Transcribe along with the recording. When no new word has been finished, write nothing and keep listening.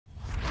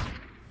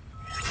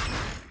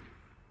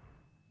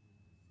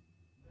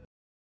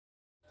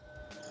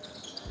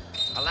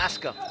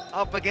Alaska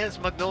up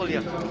against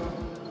Magnolia. There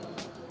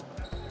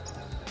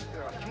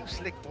are a few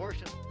slick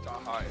portions.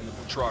 Taha in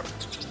the trotter.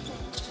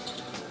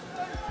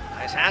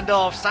 Nice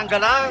handoff,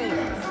 Sangalang,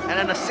 and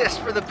an assist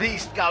for the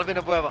beast, Galvin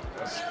Abueva.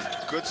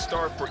 Good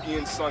start for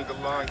Ian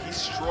Sangalang. He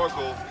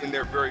struggled in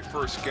their very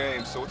first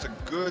game, so it's a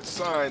good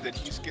sign that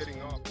he's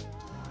getting up.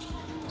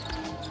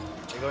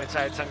 They go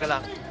inside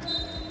Sangalang.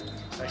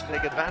 Nice to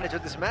take advantage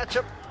of this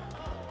matchup.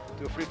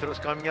 2 free throws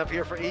coming up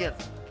here for Ian.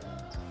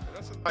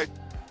 That's a nice.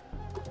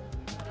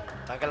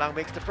 Sangalang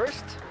makes the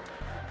first.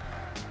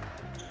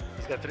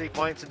 He's got 3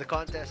 points in the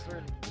contest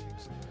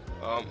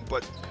early.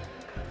 But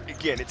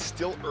again, it's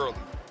still early.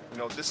 You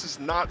know, this is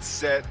not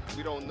set.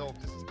 We don't know if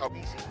this is how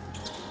easy.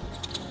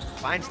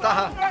 Finds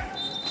Taha.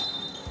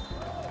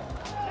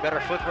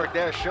 Better footwork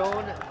there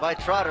shown by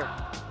Trotter.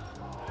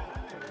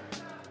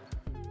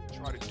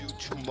 Try to do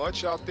too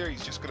much out there.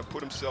 He's just going to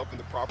put himself in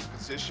the proper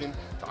position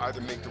to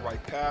either make the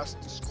right pass,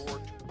 to score,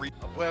 to read.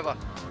 Abueva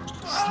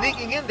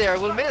sneaking in there,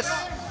 will miss.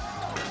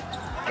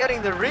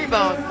 Getting the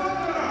rebound.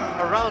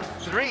 Around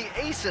 3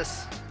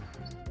 aces.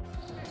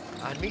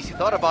 And Misi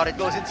thought about it,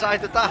 goes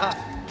inside to Taha.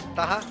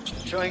 Taha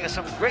showing us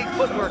some great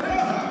footwork.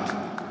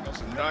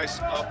 That's a nice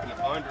up and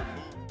under move.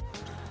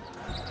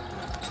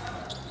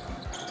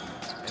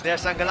 And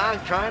there's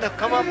Sangalang trying to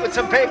come up with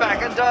some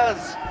payback and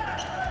does.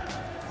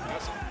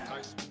 That's a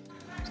nice.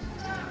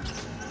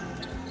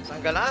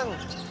 Sangalang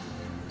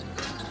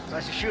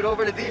tries to shoot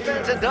over the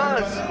defense and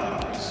does.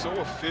 So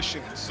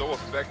efficient and so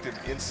effective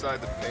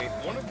inside the paint.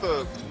 One of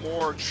the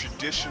more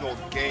traditional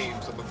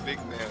games of a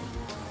big man.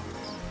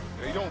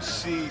 You don't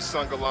see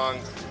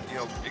Sangalang, you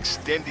know,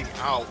 extending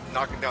out,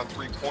 knocking down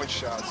 3-point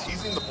shots.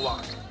 He's in the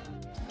block.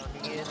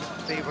 Coming in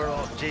favor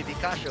of JB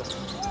Casio.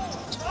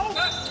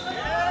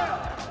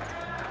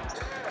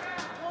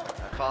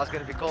 That foul's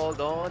going to be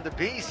called on the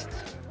beast.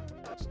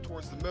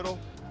 Towards the middle,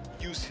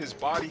 use his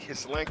body,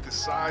 his length, his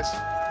size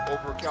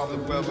over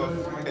Calvin Weber,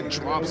 and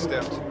drop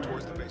stepped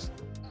towards the base.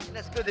 And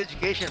that's good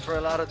education for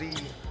a lot of the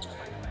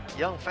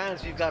young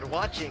fans we've got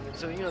watching, and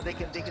so you know they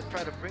can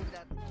try to bring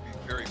that.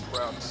 Very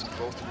proud to see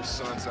both of his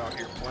sons out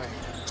here playing.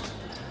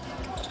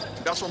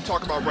 That's what I'm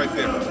talking about right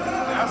there.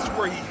 That's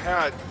where he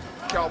had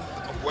Calvin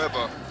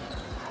Weber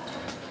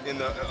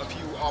in a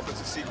few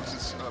offensive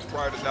sequences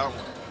prior to that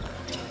one.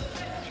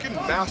 If you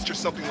can master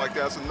something like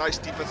that, it's a nice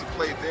defensive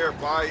play there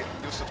by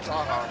Yousef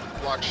Taha with the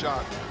block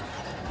shot.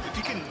 If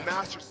you can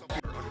master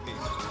something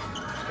underneath.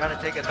 Trying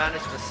to take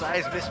advantage of the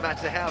size mismatch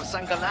they have.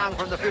 Sangalang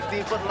from the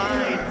 15-foot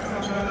line.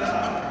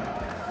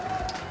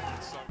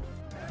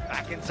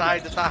 Back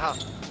inside the Taha.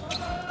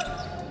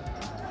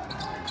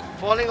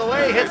 Falling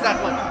away, hits that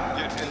one.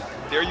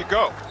 And there you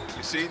go.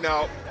 You see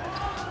now,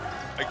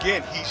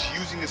 again, he's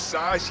using his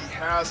size. He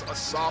has a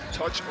soft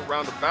touch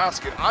around the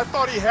basket. I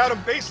thought he had him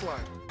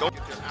baseline. Don't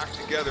get their act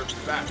together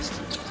fast.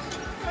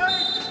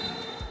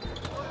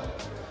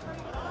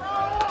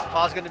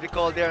 Foul's going to be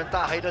called there, and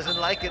Taha, he doesn't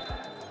like it.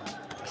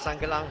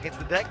 Sangalang hits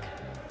the deck.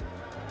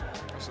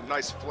 It's a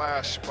nice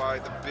flash by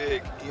the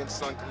big Ian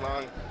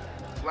Sangalang,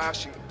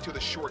 flashing to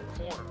the short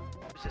corner.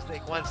 Just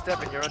take one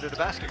step and you're under the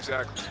basket.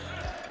 Exactly.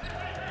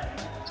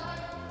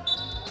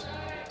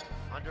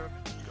 Under.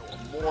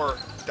 A more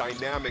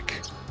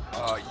dynamic,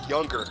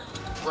 younger,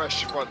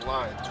 fresh front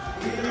line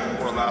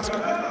for Alaska.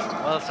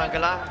 Well,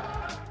 Sangalang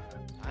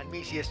and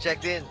Misi has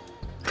checked in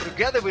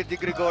together with Di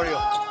Gregorio.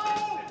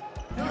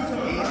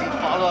 Easy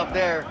follow-up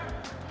there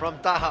from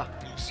Taha.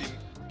 You see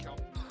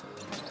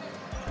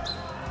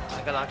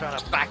Sangalang trying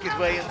to back his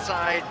way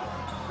inside.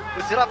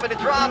 Puts it up and it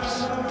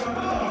drops.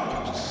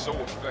 just so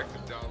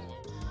effective down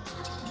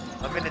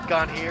low. A minute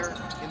gone here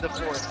in the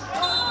 4th.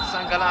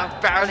 Sangalang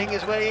barreling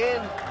his way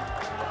in.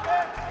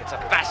 It's a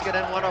basket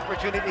and one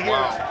opportunity here.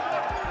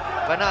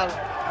 Wow. Banal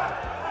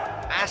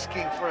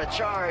asking for a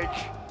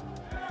charge.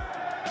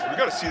 We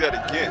got to see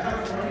that again.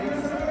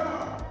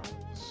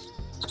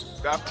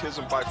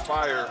 Baptism by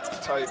fire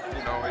type,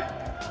 you know,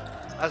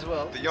 As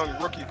well. the young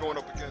rookie going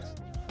up against.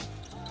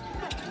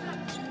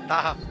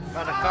 Taha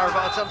trying to carve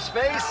out some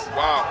space.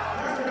 Wow.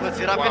 Puts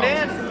it up Wow. and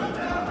in.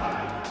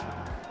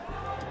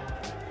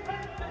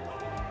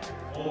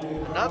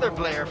 Another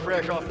player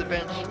fresh off the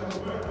bench.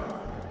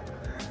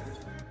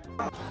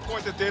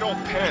 Point that they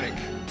don't panic.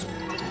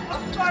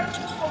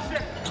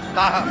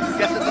 Taha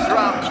gets it to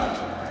drop.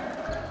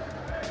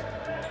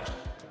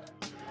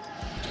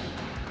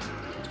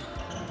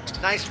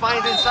 Nice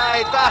find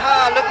inside.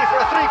 Taha looking for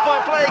a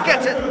 3-point play,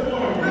 gets it.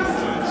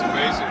 It's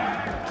amazing.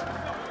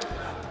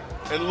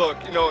 And look,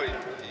 you know,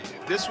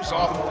 this was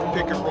off of a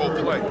pick and roll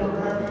play.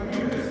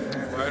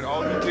 Right,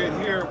 all he did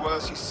here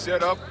was he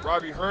set up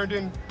Robbie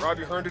Herndon.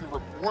 Robbie Herndon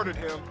rewarded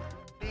him.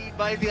 Lead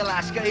by the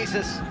Alaska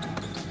Aces.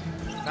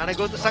 Trying to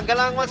go to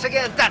Sangalang once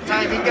again. That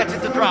time he gets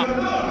it to drop.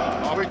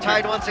 We're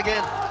tied once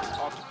again.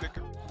 Off the pick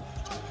and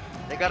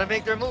They got to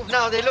make their move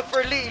now. They look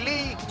for Lee.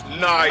 Lee.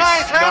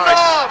 Nice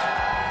handoff.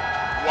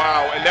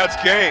 Wow, and that's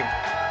game.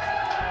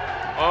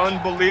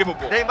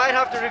 Unbelievable. They might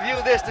have to review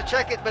this to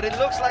check it, but it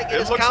looks like It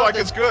looks counted. like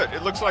it's good.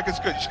 It looks like it's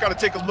good. You just got to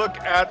take a look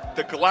at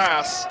the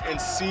glass and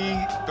see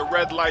the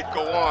red light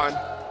go on.